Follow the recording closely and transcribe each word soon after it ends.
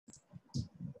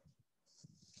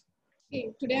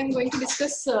Okay, today I'm going to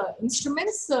discuss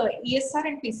instruments, ESR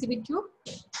and PCB tube.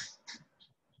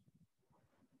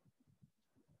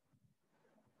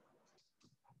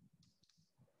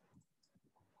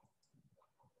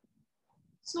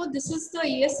 So this is the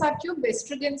ESR tube,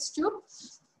 Westergen's tube.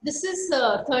 This is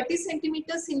 30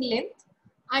 centimeters in length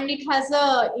and it has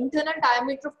a internal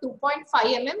diameter of 2.5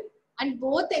 mm and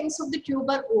both ends of the tube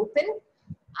are open,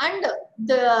 and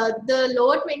the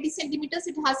lower 20 centimeters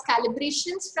it has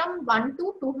calibrations from 1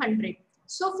 to 200.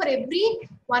 So for every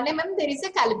 1 mm there is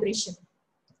a calibration.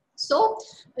 So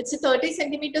it's a 30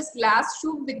 centimeters glass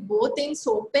tube with both ends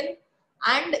open,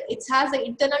 and it has an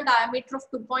internal diameter of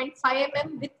 2.5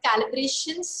 mm with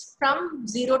calibrations from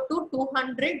 0 to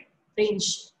 200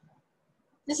 range.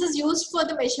 This is used for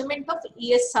the measurement of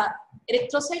ESR,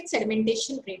 erythrocyte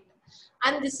sedimentation rate.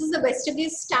 And this is the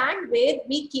Westergaard stand where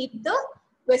we keep the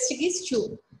Westergaard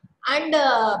tube. And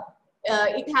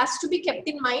it has to be kept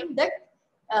in mind that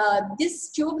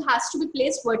this tube has to be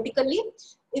placed vertically.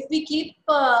 If we keep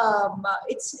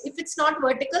if it's not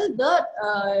vertical,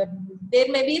 there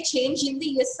may be a change in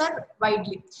the ESR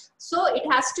widely. So it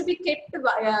has to be kept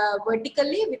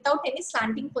vertically without any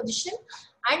slanting position,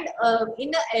 and a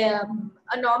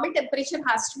normal temperature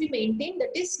has to be maintained,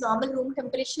 that is normal room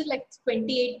temperature like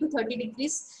 28 to 30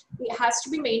 degrees. It has to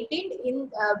be maintained in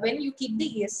when you keep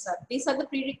the ESR. These are the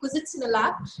prerequisites in a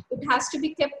lab. It has to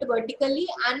be kept vertically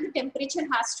and the temperature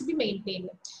has to be maintained.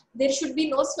 There should be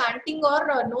no slanting or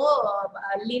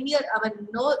linear,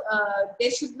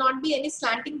 there should not be any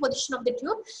slanting position of the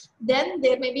tube. Then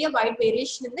there may be a wide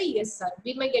variation in the ESR.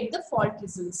 We may get the fault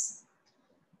results.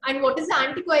 And what is the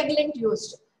anticoagulant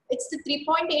used? It's the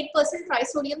 3.8%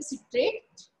 trisodium citrate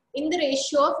in the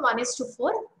ratio of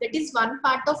 1:4. That is 1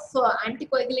 part of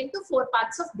anticoagulant to 4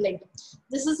 parts of blood.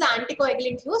 This is the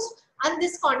anticoagulant used. And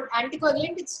this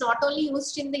anticoagulant, it's not only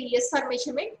used in the ESR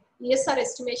measurement, ESR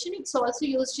estimation, it's also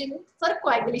used for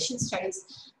coagulation studies.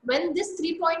 When this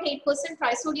 3.8%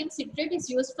 trisodium citrate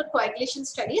is used for coagulation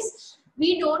studies,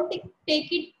 we don't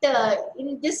take it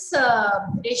in this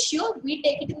ratio, we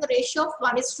take it in the ratio of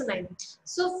 1:9.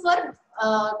 So for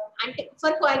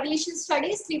coagulation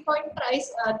studies,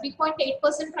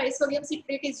 3.8% trisodium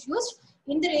citrate is used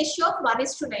in the ratio of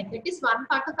 1:9. That is 1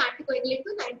 part of anticoagulant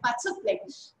to 9 parts of blood.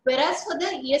 Whereas for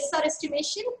the ESR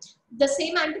estimation, the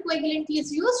same anticoagulant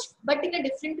is used, but in a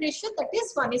different ratio, that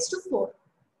is 1:4.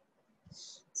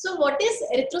 So what is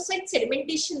erythrocyte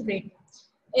sedimentation rate?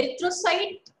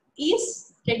 Erythrocyte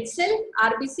is red cell,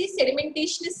 RBC,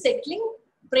 sedimentation is settling,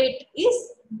 rate is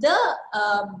the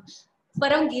for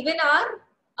a given hour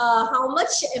how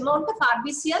much amount of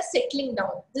RBC are settling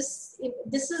down. This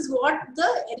is what the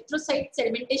erythrocyte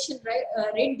sedimentation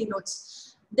rate denotes.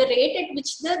 The rate at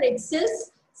which the red cells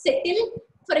settle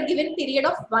for a given period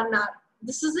of 1 hour.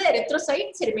 This is the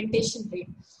erythrocyte sedimentation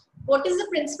rate. What is the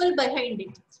principle behind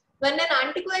it? When an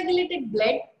anticoagulated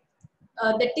blood,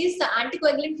 that is the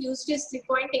anticoagulant used is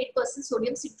 3.8%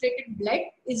 sodium citrated blood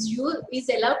is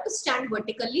allowed to stand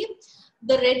vertically,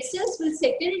 the red cells will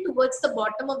settle towards the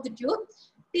bottom of the tube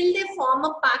till they form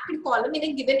a packed column in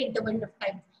a given interval of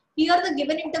time. Here the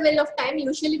given interval of time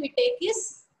usually we take is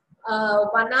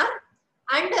 1 hour,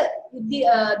 and the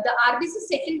RBC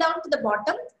settle down to the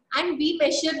bottom and we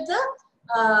measure the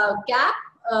gap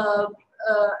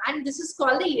and this is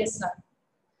called the ESR.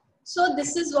 So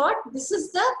this is what? This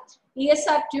is the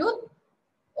ESR tube.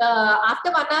 After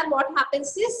 1 hour, what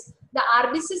happens is the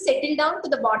RBC settle down to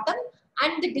the bottom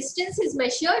and the distance is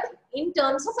measured in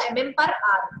terms of mm per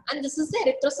hour. And this is the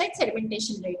erythrocyte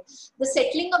sedimentation rate. The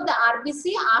settling of the RBC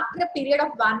after a period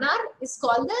of 1 hour is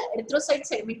called the erythrocyte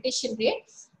sedimentation rate.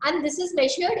 And this is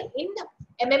measured in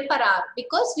mm per hour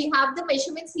because we have the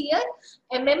measurements here.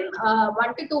 1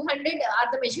 to 200 are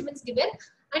the measurements given.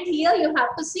 And here you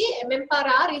have to see mm per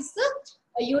hour is the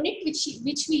unit which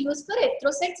we use for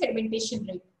erythrocyte sedimentation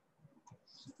rate.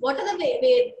 What are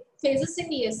the phases in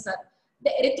ESR?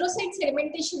 The erythrocyte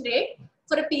sedimentation rate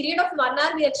for a period of 1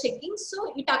 hour we are checking. So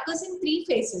it occurs in 3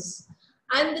 phases.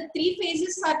 And the 3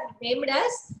 phases are named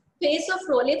as phase of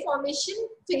Rayleigh formation,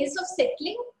 phase of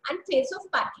settling and phase of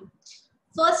packing.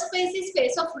 First phase is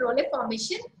phase of Rayleigh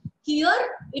formation. Here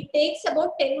it takes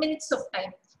about 10 minutes of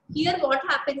time. Here what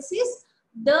happens is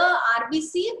the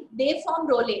RBC, they form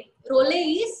Rayleigh. Rayleigh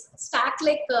is stack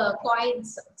like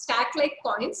coins.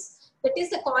 That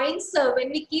is the coins when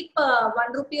we keep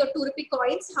 1 rupee or 2 rupee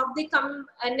coins, how they come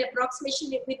an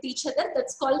approximation with each other.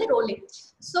 That's called the Rayleigh.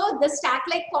 So the stack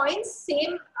like coins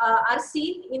same are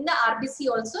seen in the RBC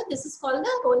also. This is called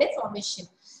the Rayleigh formation.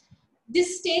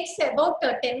 This takes about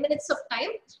 10 minutes of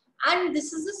time, and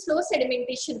this is the slow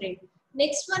sedimentation rate.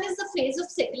 Next one is the phase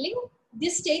of settling.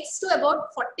 This takes to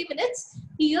about 40 minutes.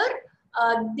 Here,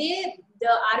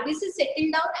 the RBC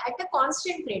settle down at a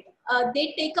constant rate.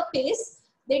 They take a pace,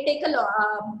 they take a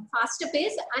faster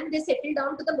pace, and they settle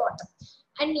down to the bottom.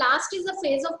 And last is the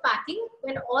phase of packing,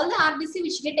 when all the RBC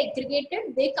which get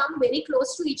aggregated, they come very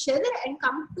close to each other and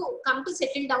come to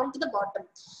settle down to the bottom.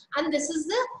 And this is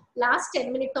the last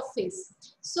 10 minutes of phase.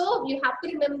 So you have to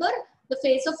remember the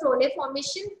phase of Rayleigh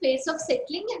formation, phase of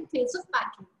settling, and phase of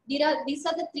packing. These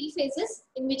are the three phases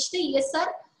in which the ESR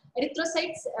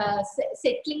erythrocytes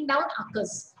settling down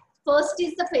occurs. First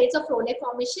is the phase of Rayleigh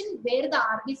formation, where the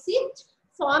RBC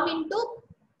form into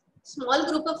small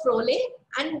group of Rayleigh,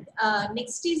 and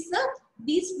next is the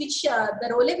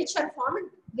Rayleigh which are formed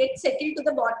get settled to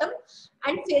the bottom,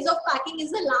 and phase of packing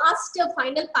is the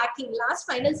last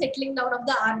final settling down of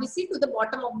the RBC to the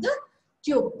bottom of the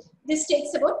tube. This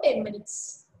takes about 10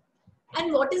 minutes.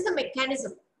 And what is the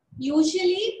mechanism?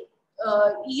 Usually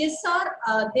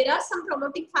ESR, there are some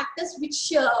promoting factors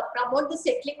which promote the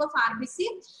settling of RBC,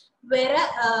 where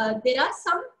there are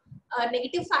some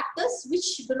negative factors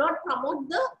which do not promote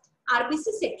the RBC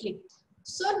settling.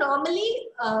 So normally,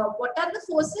 what are the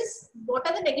forces, what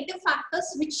are the negative factors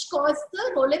which cause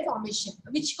the Rayleigh formation,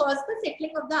 which cause the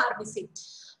settling of the RBC?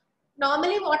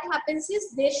 Normally what happens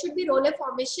is there should be Rayleigh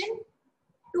formation.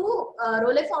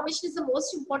 Rayleigh formation is the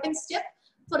most important step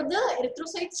for the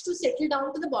erythrocytes to settle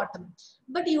down to the bottom.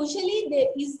 But usually,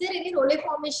 is there any Rayleigh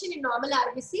formation in normal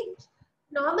RBC?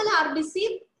 Normal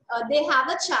RBC, they have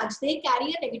a charge, they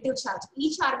carry a negative charge.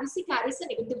 Each RBC carries a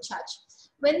negative charge.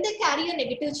 When they carry a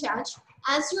negative charge,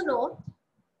 as you know,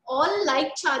 all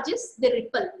like charges, they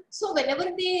repel. So whenever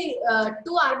they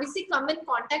two RBC come in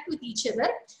contact with each other,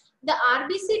 the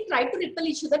RBC try to repel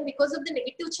each other because of the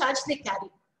negative charge they carry.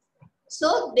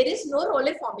 So there is no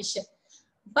Rayleigh formation.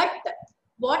 But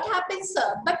what happens?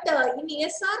 In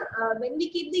ESR, when we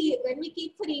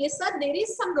keep for ESR, there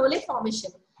is some Rayleigh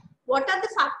formation. What are the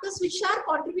factors which are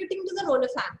contributing to the Rayleigh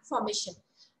formation?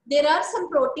 There are some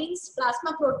proteins,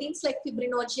 plasma proteins like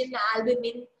fibrinogen,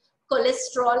 albumin,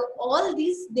 cholesterol. All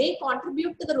these, they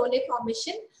contribute to the Rayleigh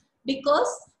formation because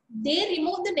they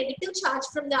remove the negative charge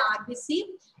from the RBC.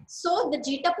 So the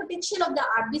zeta potential of the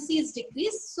RBC is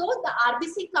decreased. So the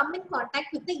RBC come in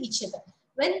contact with each other.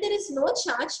 When there is no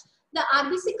charge, the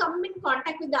RBC come in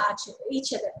contact with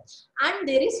each other, and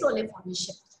there is Rayleigh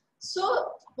formation.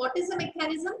 So what is the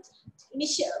mechanism?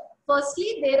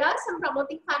 Firstly, there are some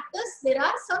promoting factors. There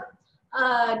are some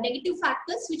negative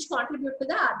factors which contribute to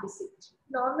the RBC.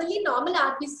 Normally, normal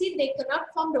RBC, they cannot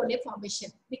form Rayleigh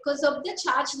formation because of the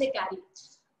charge they carry.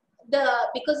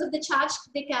 Because of the charge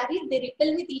they carry, they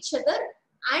repel with each other,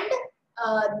 and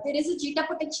there is a zeta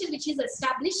potential which is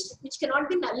established, which cannot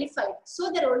be nullified.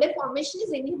 So the Rayleigh formation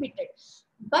is inhibited.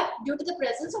 But due to the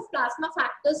presence of plasma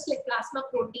factors like plasma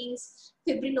proteins,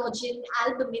 fibrinogen,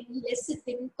 albumin,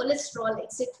 lecithin, cholesterol,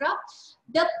 etc.,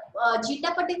 the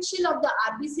zeta potential of the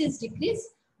RBC is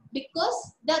decreased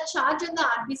because the charge on the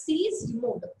RBC is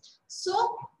removed.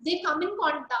 So the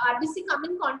RBC come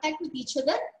in contact with each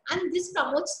other, and this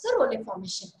promotes the Rayleigh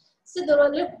formation. So the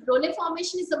Rayleigh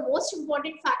formation is the most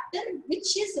important factor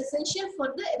which is essential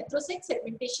for the erythrocyte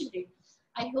segmentation rate.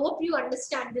 I hope you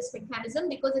understand this mechanism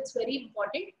because it's very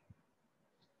important.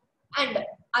 And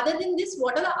other than this,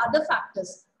 what are the other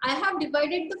factors? I have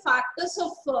divided the factors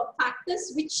of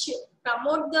factors which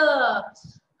promote the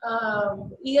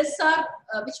ESR,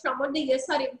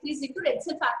 increase into red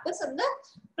cell factors and the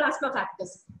plasma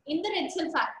factors. In the red cell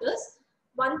factors,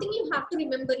 one thing you have to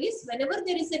remember is whenever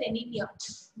there is an anemia,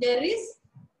 there is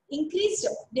decrease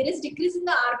in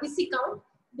the RBC count,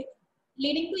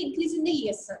 leading to increase in the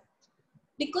ESR.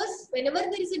 Because whenever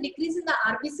there is a decrease in the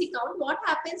RBC count, what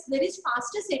happens? There is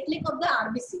faster settling of the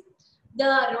RBC.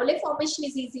 The Rayleigh formation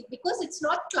is easy because it's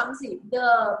not clumsy.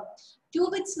 The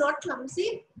tube, it's not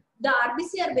clumsy. The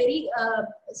RBC are very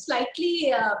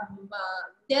slightly,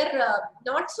 they're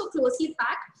not so closely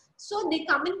packed. So they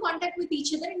come in contact with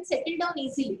each other and settle down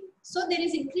easily. So there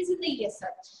is increase in the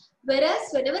ESR. Whereas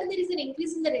whenever there is an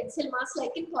increase in the red cell mass,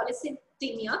 like in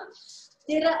polycythemia,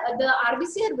 the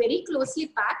RBC are very closely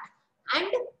packed. And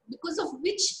because of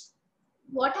which,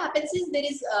 what happens is there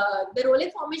is the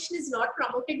Rayleigh formation is not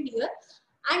promoted here,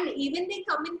 and even they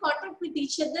come in contact with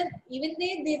each other, even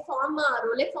they form a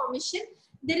Rayleigh formation,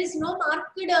 there is no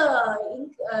marked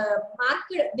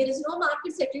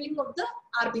settling of the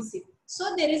RBC.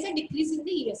 So there is a decrease in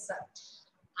the ESR.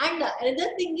 And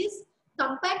another thing is,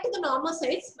 compared to the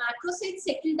normocytes, macrocytes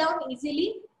settle down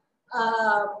easily.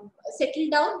 The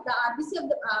RBC of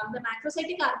the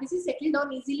macrocytic RBC settle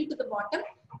down easily to the bottom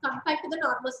compared to the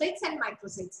normocytes and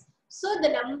microcytes. So the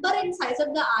number and size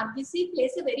of the RBC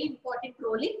plays a very important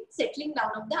role in settling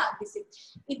down of the RBC.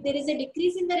 If there is a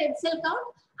decrease in the red cell count,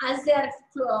 as they are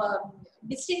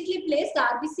distantly placed, the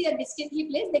RBC are distantly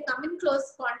placed, they come in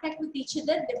close contact with each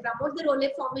other, they promote the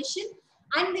Rayleigh formation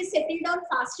and they settle down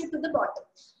faster to the bottom.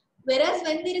 Whereas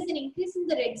when there is an increase in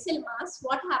the red cell mass,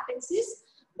 what happens is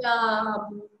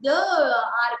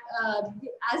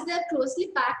as they are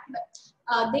closely packed,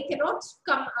 they cannot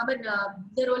come. I mean,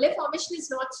 the Rayleigh formation is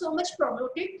not so much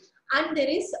promoted, and the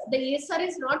ESR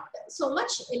is not so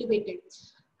much elevated.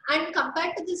 And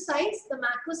compared to the size, the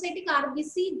macrocytic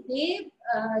RBC they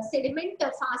sediment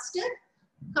faster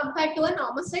compared to a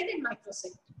normocyte and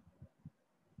microcyte.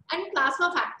 And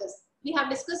plasma factors. We have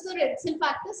discussed the red cell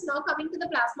factors. Now coming to the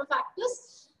plasma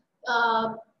factors,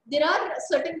 there are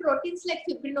certain proteins like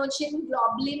fibrinogen,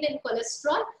 globulin, and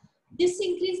cholesterol. This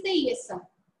increase the ESR.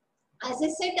 As I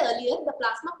said earlier, the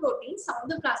plasma proteins, some of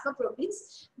the plasma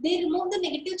proteins, they remove the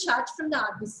negative charge from the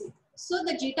RBC. So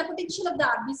the zeta potential of the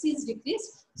RBC is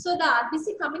decreased. So the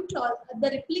RBC coming to the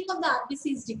rippling of the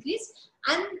RBC is decreased,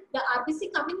 and the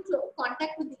RBC come in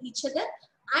contact with each other,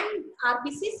 and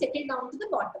RBC settle down to the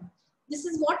bottom. This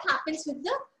is what happens with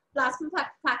the plasma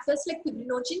factors like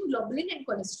fibrinogen, globulin, and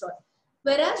cholesterol.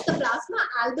 Whereas the plasma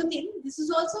albumin, this is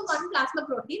also one plasma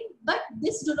protein, but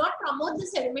this do not promote the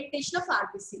sedimentation of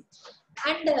RBC.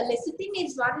 And lecithin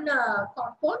is one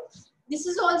compound. This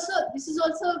is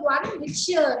also one which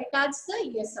retards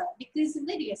the ESR, decrease in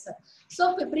the ESR.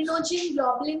 So fibrinogen,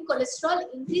 globulin, cholesterol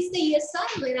increase the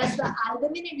ESR, whereas the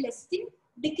albumin and lecithin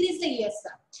decrease the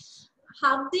ESR.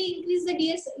 How they increase the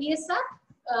ESR?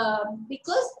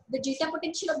 Because the zeta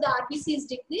potential of the RBC is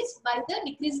decreased by the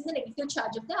decrease in the negative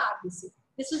charge of the RBC.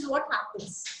 This is what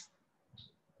happens.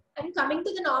 And coming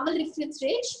to the normal reference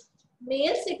range,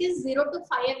 males it is 0 to 5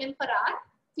 mm per hour,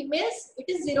 females it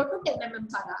is 0 to 10 mm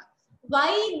per hour. Why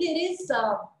there is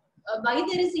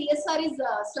ESR is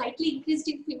slightly increased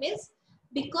in females?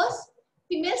 Because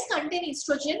females contain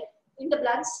estrogen in the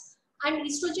bloods, and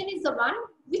estrogen is the one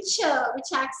which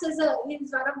acts as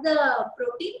is one of the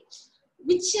protein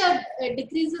which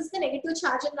decreases the negative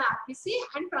charge in the RBC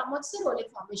and promotes the Rayleigh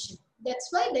formation. That's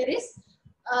why there is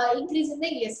increase in the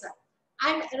ESR.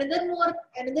 And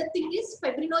another thing is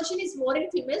fibrinogen is more in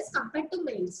females compared to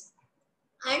males.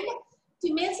 And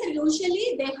females are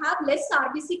usually, they have less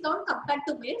RBC count compared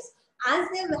to males. As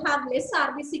they have less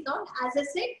RBC count, as I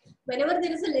said, whenever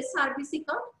there is a less RBC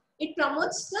count, it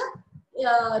promotes the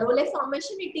Rayleigh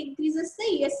formation, it increases the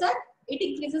ESR, it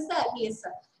increases the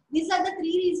ESR. These are the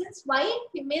three reasons why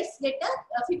females have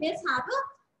a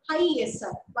high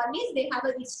ESR. One is they have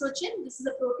a estrogen. This is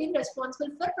a protein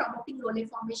responsible for promoting Rayleigh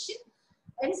formation.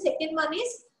 And second one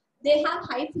is they have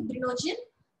high fibrinogen,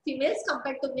 females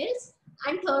compared to males.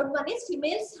 And third one is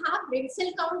females have red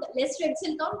cell count, less red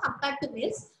cell count compared to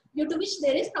males, due to which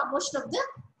there is promotion of the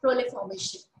Rayleigh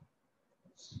formation.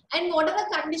 And what are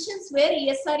the conditions where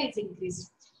ESR is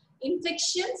increased?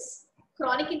 Infections,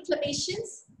 chronic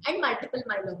inflammations, and multiple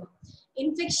myeloma.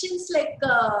 Infections like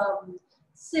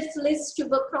syphilis,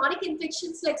 chronic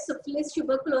infections like syphilis,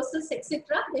 tuberculosis, etc.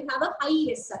 They have a high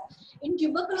ESR. In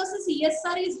tuberculosis,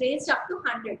 ESR is raised up to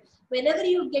 100. Whenever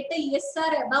you get a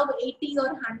ESR above 80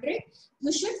 or 100,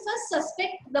 you should first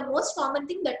suspect the most common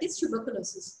thing, that is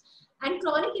tuberculosis. And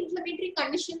chronic inflammatory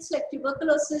conditions like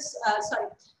tuberculosis,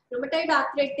 rheumatoid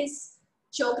arthritis,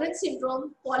 Sjogren's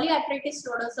syndrome, polyarthritis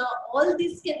nodosa, all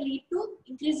these can lead to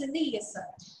increase in the ESR.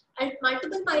 And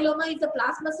multiple myeloma is a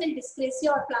plasma cell dyscrasia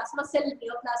or plasma cell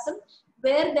neoplasm,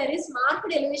 where there is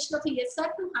marked elevation of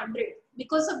ESR to 100.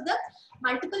 Because of the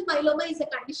multiple myeloma is a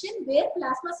condition where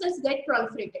plasma cells get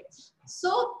proliferated.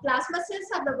 So plasma cells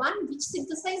are the one which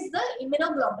synthesize the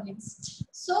immunoglobulins.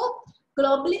 So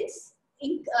globulins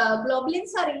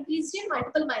are increased in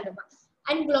multiple myeloma.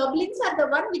 And globulins are the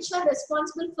one which are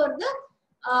responsible for the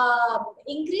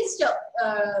increased,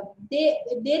 they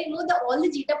remove all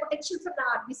the zeta potential from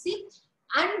the RBC,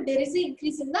 and there is an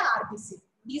increase in the RBC.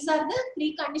 These are the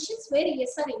three conditions where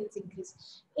ESR is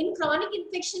increased. In chronic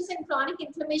infections and chronic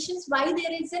inflammations, why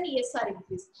there is an ESR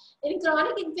increase? In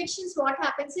chronic infections, what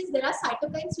happens is there are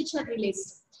cytokines which are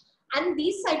released, and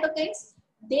these cytokines,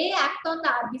 they act on the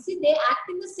RBC. They act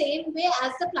in the same way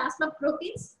as the plasma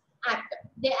proteins act.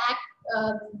 They act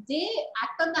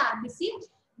on the RBC.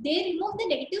 They remove the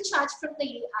negative charge from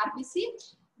the RBC.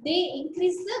 They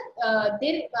increase the,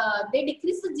 they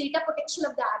decrease the zeta potential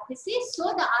of the RBC. So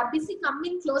the RBC come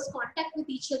in close contact with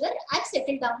each other and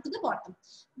settle down to the bottom.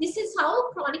 This is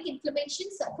how chronic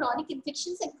inflammations, chronic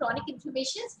infections and chronic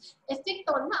inflammations affect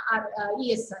on the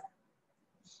ESR.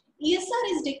 ESR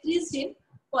is decreased in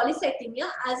polycythemia.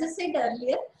 As I said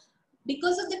earlier,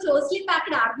 Because of the closely packed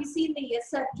RBC in the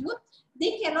ESR tube,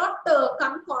 they cannot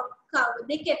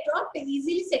they cannot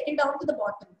easily settle down to the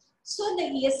bottom. So the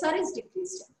ESR is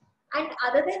decreased. And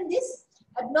other than this,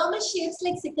 abnormal shapes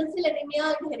like sickle cell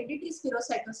anemia and hereditary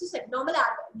spherocytosis,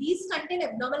 these contain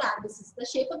abnormal RBCs. The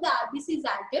shape of the RBC is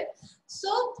altered,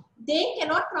 so they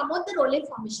cannot promote the Role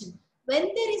formation. When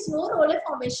there is no Role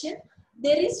formation,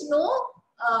 there is no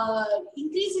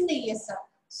increase in the ESR.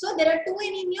 So there are two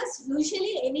anemias.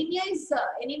 Usually anemia is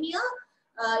in anemia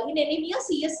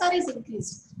ESR is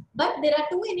increased. But there are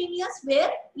two anemias where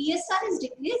ESR is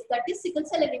decreased, that is sickle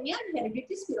cell anemia and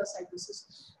hereditary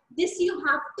spherocytosis. This you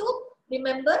have to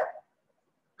remember.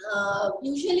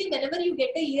 Usually whenever you get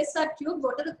a ESR tube,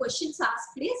 what are the questions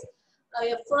asked is,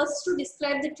 first to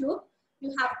describe the tube,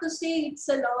 you have to say it's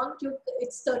a long tube,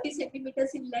 it's 30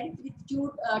 centimeters in length with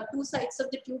tube, two sides of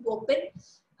the tube open,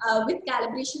 with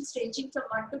calibrations ranging from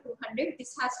 1 to 200.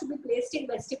 This has to be placed in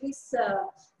vestibule's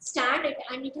stand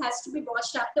and it has to be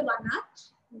washed after 1 hour.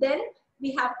 Then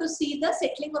we have to see the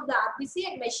settling of the RBC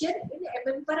and measure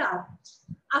in mm per hour.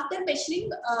 After measuring,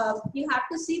 you have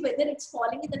to see whether it's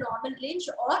falling in the normal range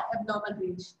or abnormal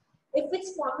range. If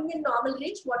it's falling in normal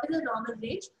range, what is the normal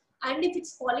range? And if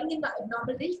it's falling in the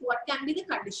abnormal range, what can be the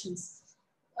conditions?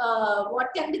 What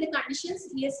can be the conditions?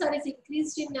 ESR is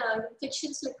increased in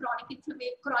infections like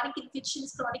chronic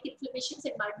infections, chronic inflammations,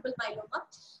 and multiple myeloma,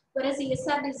 whereas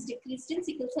ESR is decreased in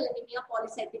sickle cell anemia,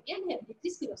 polycythemia, and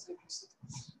hereditary spherocytosis.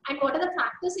 And what are the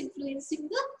factors influencing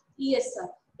the ESR?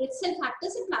 Red cell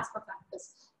factors and plasma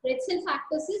factors. Red cell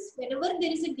factors is whenever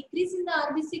there is a decrease in the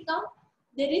RBC count,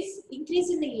 there is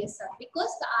increase in the ESR because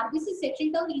the RBC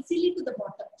settle down easily to the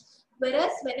bottom.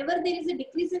 Whereas whenever there is a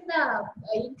decrease in the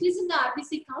increase in the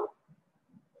RBC count,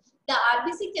 the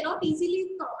RBC cannot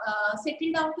easily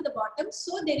settle down to the bottom,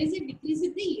 so there is a decrease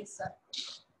in the ESR.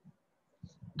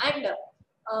 And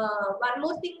one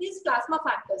more thing is plasma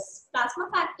factors. Plasma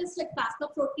factors like plasma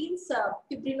proteins,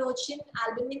 fibrinogen,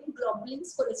 albumin,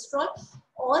 globulins, cholesterol,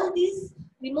 all these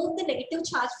remove the negative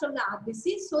charge from the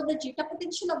RBC, so the zeta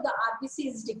potential of the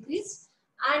RBC is decreased,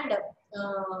 and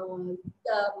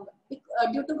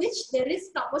due to which there is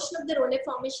promotion of the Role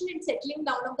formation and settling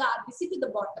down of the RBC to the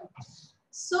bottom.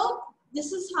 So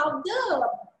this is how the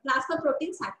plasma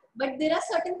proteins act. But there are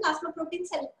certain plasma proteins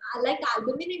like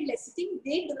albumin and lecithin,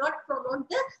 they do not promote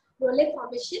the Role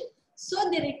formation, so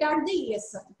they retard the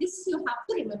ESR. This you have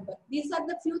to remember. These are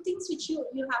the few things which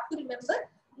you have to remember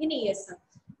in ESR.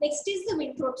 Next is the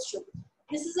Winthrop's tube.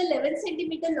 This is a 11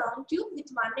 centimeter long tube with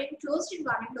one end closed and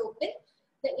one end open.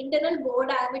 The internal bore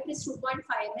diameter is 2.5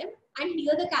 mm, and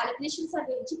here the calibrations are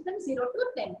ranging from 0 to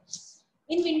 10.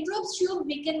 In Winthrop's tube,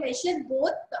 we can measure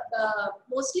both.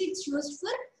 Mostly it's used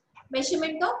for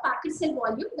measurement of packed cell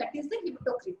volume, that is the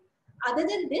hematocrit. Other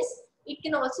than this, it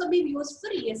can also be used for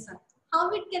ESR.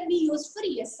 How it can be used for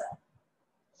ESR?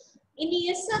 In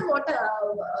ESR, what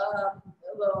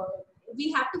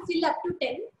we have to fill up to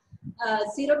 10.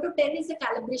 0 to 10 is the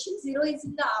calibration. 0 is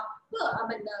in the upper.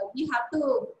 We have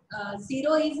to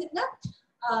 0 is in the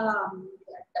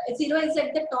 0 is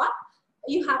at the top.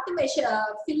 You have to measure,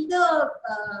 fill the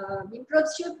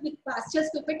Winthrop's tube with Pasteur's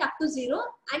pipette up to 0,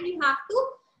 and you have to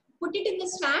put it in the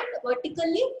stand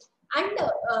vertically and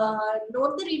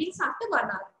note the readings after 1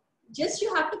 hour. Just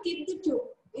you have to keep the tube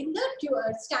in the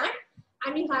stand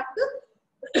and you have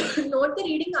to note the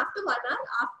reading after 1 hour.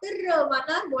 After 1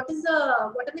 hour, what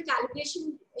are the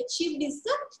calibration achieved is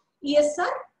the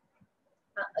ESR.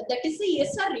 That is the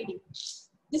ESR reading.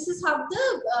 This is how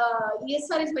the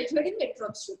ESR is measured in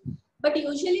Winthrop's tube. But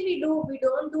usually we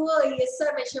don't do a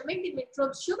ESR measurement in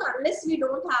Winthrop's tube unless we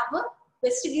don't have a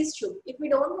Vestiges tube. If we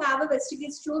don't have a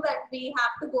Vestiges tube and we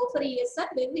have to go for ESR,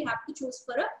 then we have to choose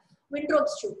for a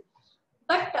Winthrop's tube.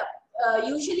 But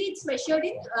usually it's measured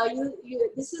in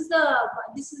this is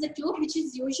the tube which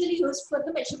is usually used for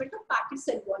the measurement of packed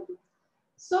cell volume.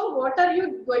 So what are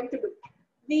you going to do?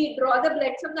 We draw the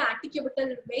blood from the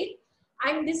antecubital vein,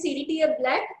 and this CDTA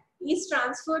blood is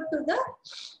transferred to the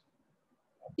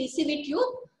PCV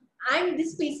tube, and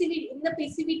this PCV, in the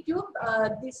PCV tube,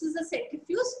 this is a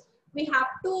centrifuge. We have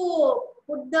to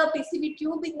put the PCV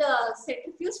tube in the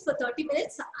centrifuge for 30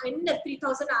 minutes and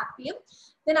 3000 RPM.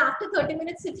 Then after 30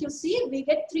 minutes, if you see, we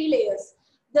get 3 layers.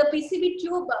 The PCV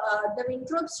tube, the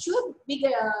Winthrop's tube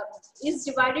is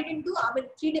divided into,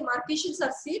 3 demarcations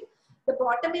are seen. The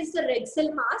bottom is the red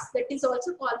cell mass, that is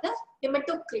also called the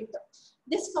hematocrit.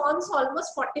 This forms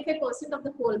almost 45% of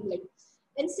the whole blood.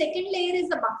 And second layer is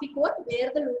the buffy coat,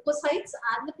 where the leukocytes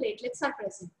and the platelets are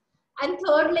present. And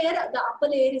third layer, the upper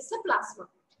layer, is the plasma.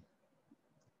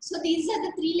 So these are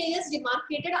the 3 layers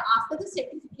demarcated after the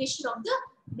centrifugation of the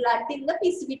blood in the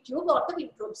PCV tube or the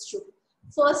Wintrob's tube.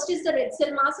 First is the red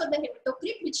cell mass or the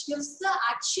hematocrit, which gives the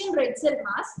actual red cell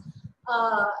mass,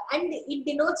 and it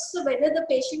denotes whether the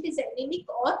patient is anemic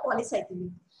or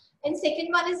polycythemic. And second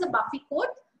one is the buffy coat,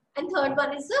 and third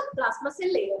one is the plasma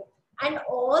cell layer. And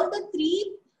all the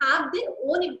three have their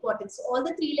own importance. All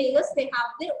the three layers, they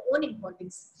have their own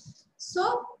importance.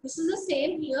 So this is the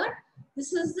same here.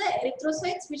 This is the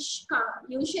erythrocytes, which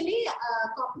usually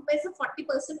comprise of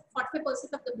 40%,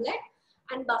 45% of the blood,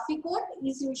 and buffy coat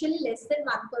is usually less than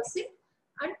 1%,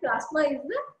 and plasma is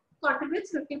the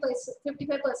contributes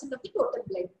 55% of the total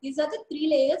blood. These are the three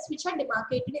layers which are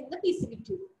demarcated in the PCV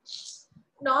tube.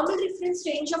 Normal reference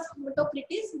range of hematocrit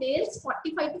is males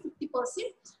 45 to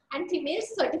 50% and females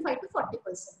 35 to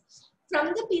 40%. From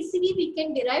the PCV, we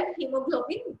can derive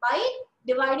hemoglobin by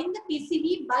dividing the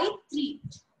PCV by 3.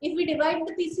 If we divide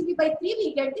the PCV by 3,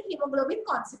 we get the hemoglobin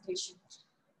concentration.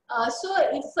 So,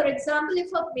 if for example,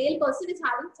 if a male person is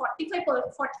having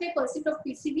 45% of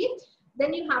PCV,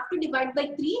 then you have to divide by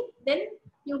 3. Then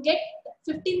you get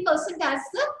 15% as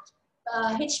the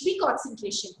HB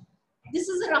concentration. This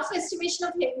is a rough estimation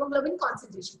of hemoglobin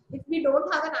concentration. If we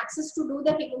don't have an access to do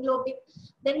the hemoglobin,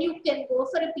 then you can go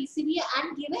for a PCV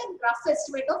and give a rough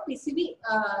estimate of PCV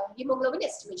hemoglobin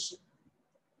estimation.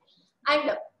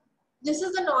 And this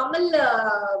is the normal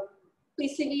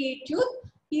PCV tube.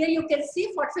 Here you can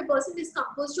see 45% is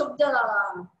composed of the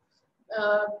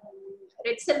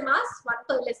red cell mass,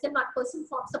 less than 1%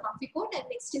 forms the buffy coat, and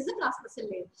next is the plasma cell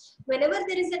layer. Whenever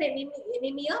there is an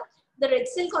anemia, the red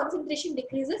cell concentration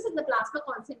decreases and the plasma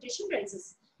concentration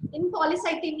rises. In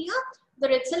polycythemia, the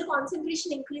red cell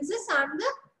concentration increases and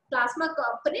the plasma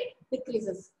component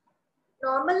decreases.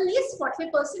 Normal is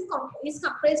 45% is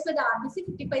comprised by the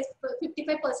RBC,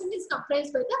 55% is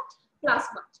comprised by the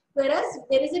plasma. Whereas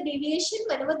there is a deviation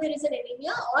whenever there is an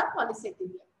anemia or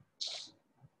polycythemia.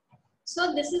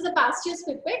 So this is a Pasteur's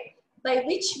pipette by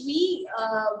which we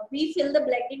fill the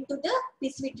blood into the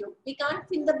PCV tube. We can't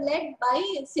fill the blood by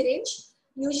syringe.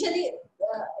 Usually,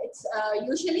 it's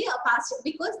usually a Pasteur,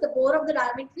 because the bore of the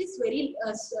diameter is very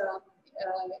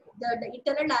the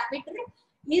internal diameter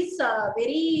is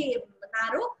very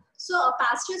narrow. So a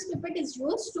Pasteur's pipette is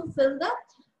used to fill the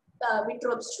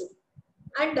Wintrob's tube.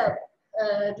 And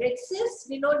red cells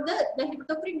denote the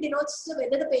hematocrit denotes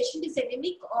whether the patient is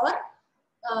anemic or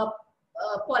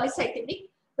polycythemic.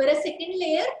 Whereas second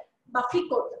layer, buffy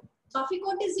coat. Buffy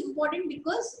coat is important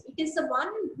because it is the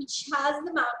one which has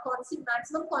the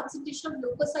maximum concentration of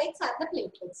leukocytes and the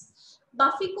platelets.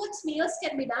 Buffy coat smears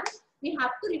can be done. We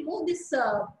have to remove this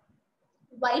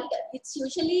white. It's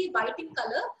usually white in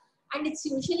color and it's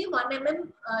usually 1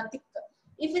 mm thick.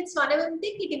 If it's 1 mm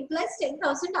thick, it implies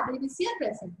 10,000 WBC are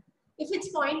present. If it's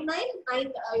 0.9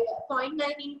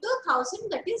 into 1000,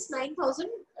 that is 9,000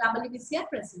 WBC are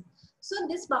present. So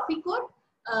this buffy coat,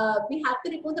 we have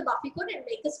to remove the buffy coat and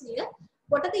make a smear.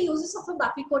 What are the uses of a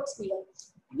buffy coat smear?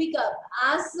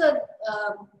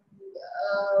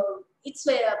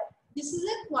 This is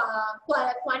a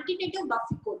quantitative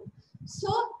buffy coat. So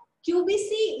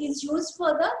QBC is used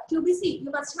for the QBC. You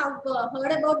must have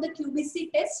heard about the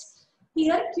QBC test.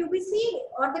 Here, QBC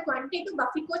or the quantitative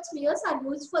buffy coat smears are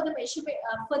used for the measurement,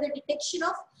 for the detection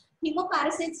of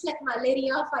hemoparasites like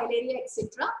malaria, filaria,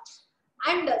 etc.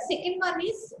 And second one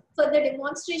is for the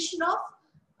demonstration of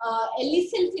LE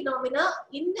cell phenomena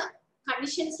in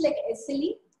conditions like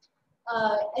SLE.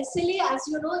 SLE, as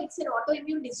you know, it's an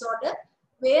autoimmune disorder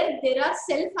where there are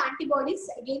self-antibodies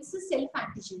against the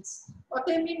self-antigens.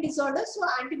 Autoimmune disorder, so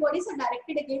antibodies are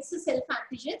directed against the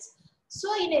self-antigens. So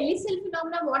in LE cell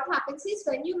phenomena, what happens is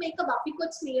when you make a buffy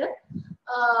coat smear,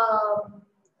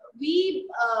 we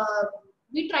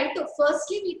try to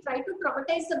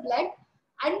traumatize the blood,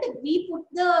 and we put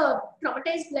the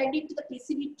traumatized blood into the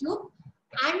PCV tube,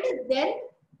 and then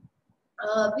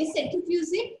we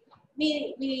centrifuge it,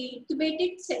 we intubate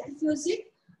it, centrifuge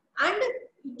it, and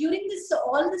during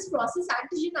all this process,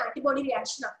 antigen-antibody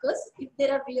reaction occurs. If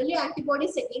there are really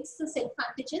antibodies against the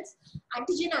self-antigens,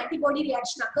 antigen-antibody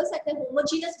reaction occurs and the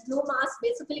homogeneous blue mass,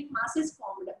 basophilic mass is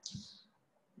formed.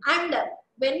 And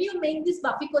when you make this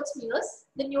buffy coat smears,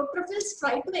 the neutrophils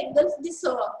try to engulf this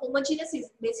homogeneous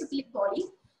basophilic body,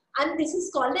 and this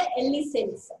is called the LE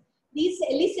cells. These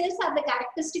LE cells are the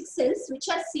characteristic cells which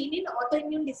are seen in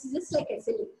autoimmune diseases like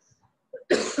SLE.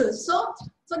 So,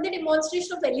 for the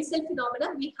demonstration of LE cell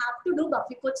phenomena, we have to do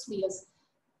buffy coat smears.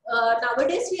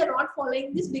 Nowadays, we are not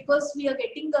following this because we are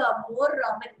getting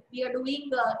we are doing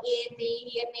ANA,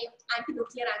 ENA,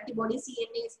 anti-nuclear antibodies,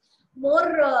 ENAs.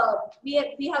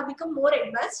 We have become more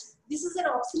advanced. This is an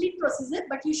obsolete procedure,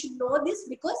 but you should know this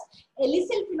because LE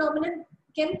cell phenomenon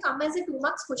can come as a 2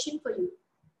 marks question for you.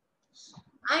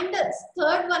 And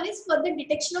third one is for the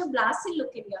detection of blasts in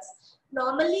leukemias.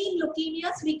 Normally in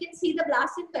leukemias, we can see the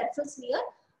blast in peripheral smear,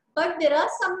 but there are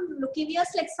some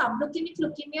leukemias like subleukemic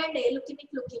leukemia and aleukemic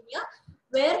leukemia,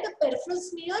 where the peripheral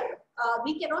smear,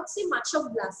 we cannot see much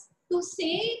of blast. To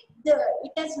say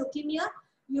it has leukemia,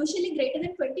 usually greater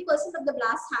than 20% of the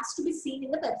blast has to be seen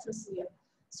in the peripheral smear.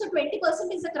 So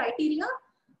 20% is the criteria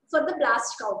for the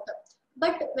blast count.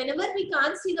 But whenever we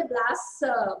can't see the blasts,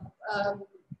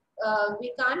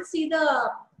 we can't see the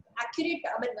accurate,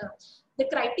 the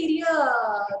criteria,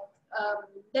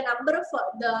 the number of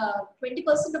the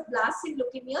 20% of blasts in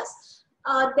leukemias,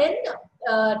 then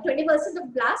 20%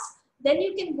 of blasts, then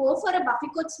you can go for a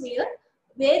Buffy-Coat smear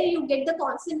where you get the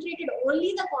concentrated,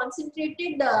 only the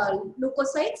concentrated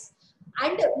leukocytes,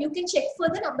 and you can check for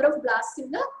the number of blasts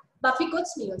in the Buffy-Coat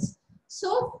smears.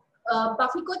 So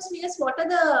Buffy-Coat smears, what are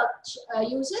the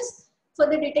uses? For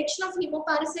the detection of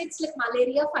hemoparasites like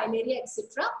malaria, filaria,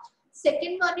 etc.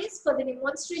 Second one is for the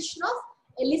demonstration of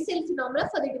Ellis cell phenomena,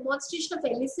 for the demonstration of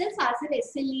Ellis cells as in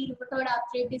SLE, rheumatoid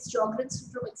arthritis, Sjogren's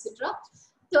syndrome, etc.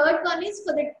 Third one is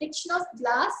for the detection of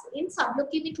blasts in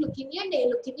subleukemic leukemia and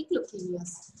aleukemic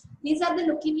leukemias. These are the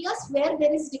leukemias where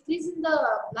there is decrease in the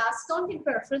blast count in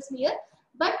peripheral smear,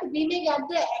 but we may get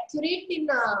the accurate in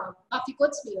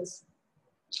Buffy-Coat smears.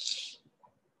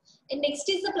 And next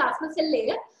is the plasma cell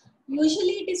layer.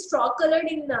 Usually it is straw colored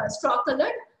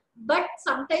but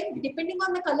sometimes depending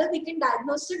on the color we can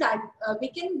we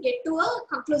can get to a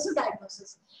conclusive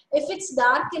diagnosis. If it's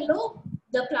dark yellow,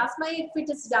 the plasma, if it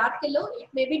is dark yellow, it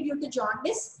may be due to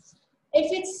jaundice.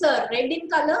 If it's red in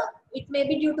color, it may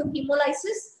be due to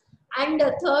hemolysis. And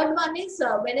the third one is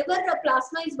whenever a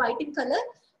plasma is white in color,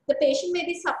 the patient may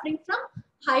be suffering from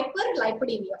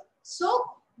hyperlipidemia. So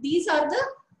these are the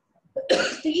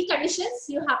three conditions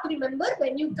you have to remember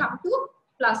when you come to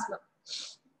plasma.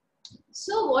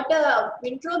 So what a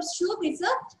Wintrob's tube is, a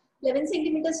 11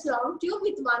 centimeters long tube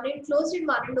with one end closed and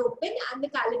one end open, and the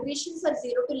calibrations are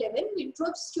 0 to 11.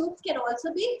 Wintrob's tube can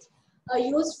also be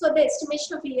used for the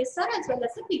estimation of ESR as well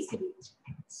as the PCV.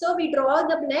 So we draw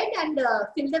the blood and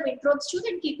fill the Wintrob's tube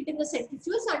and keep it in the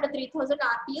centrifuge under 3000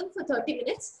 RPM for 30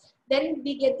 minutes. Then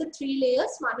we get the three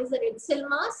layers. One is the red cell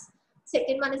mass,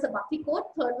 second one is a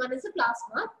Buffy-Coat, third one is a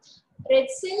plasma. Red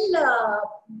cell,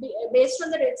 based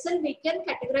on the red cell, we can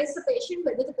categorize the patient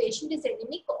whether the patient is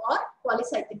anemic or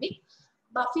polycythemic.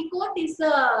 Buffy-Coat is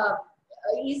the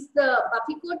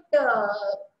Buffy-Coat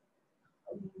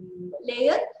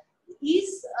layer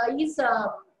is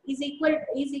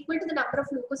equal to the number of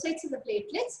leukocytes in the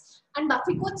platelets, and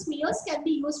Buffy-Coat smears can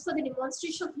be used for the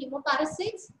demonstration of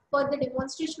hemoparasites, for the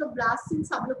demonstration of blasts in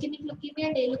subleukemic leukemia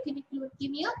and aleukemic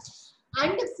leukemia,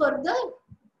 and for the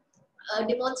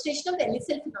demonstration of Ellis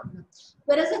cell phenomena.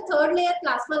 Whereas the third layer,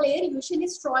 plasma layer, usually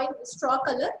straw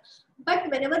color, but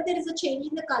whenever there is a change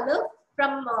in the color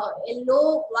from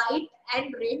yellow, white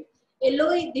and red, yellow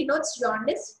denotes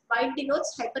jaundice, white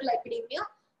denotes hyperlipidemia,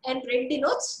 and red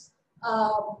denotes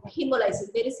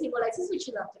hemolysis. There is hemolysis which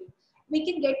is occurring. We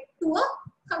can get to a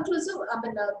conclusive,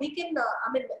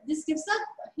 this gives a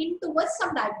hint towards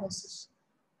some diagnosis.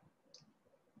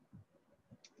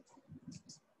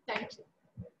 Thank you.